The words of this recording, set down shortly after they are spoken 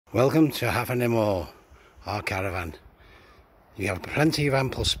Welcome to Hafan Y Mor, our caravan. You have plenty of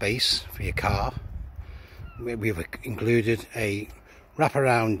ample space for your car. We've included a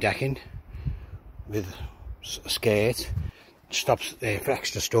wraparound decking with a skirt, stops there for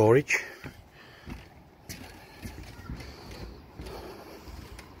extra storage.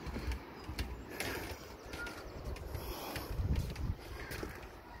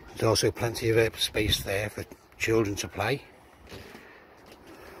 There's also plenty of space there for children to play.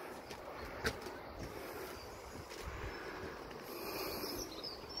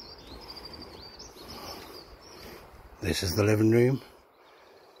 This is the living room.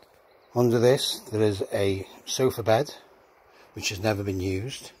 Under this there is a sofa bed which has never been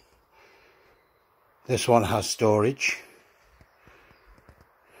used. This one has storage.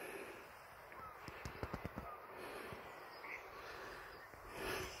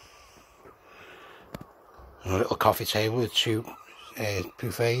 A little coffee table with two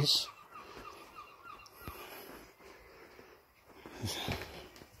buffets.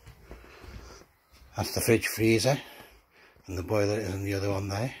 That's the fridge freezer, and the boiler is in the other one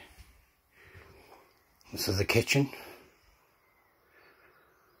there. This is the kitchen.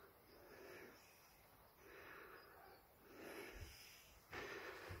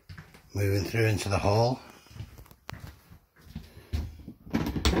 Moving through into the hall.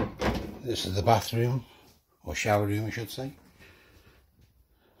 This is the bathroom, or shower room I should say,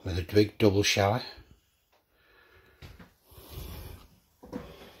 with a big double shower.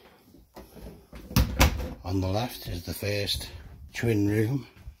 On the left is the first twin room.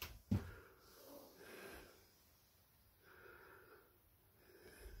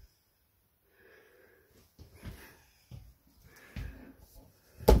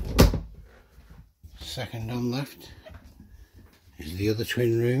 Second on left is the other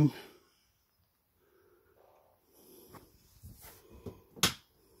twin room.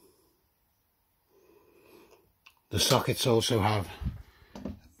 The sockets also have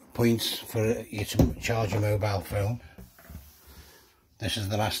points for you to charge your mobile phone. This is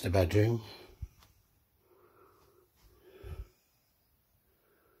the master bedroom.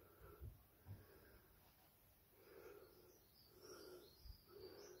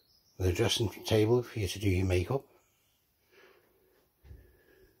 With a dressing table for you to do your makeup.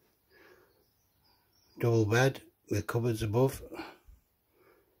 Double bed with cupboards above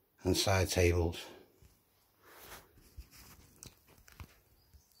and side tables.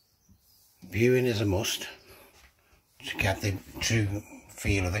 Viewing is a must to get the true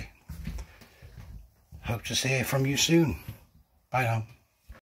feel of it. Hope to hear from you soon. Bye now.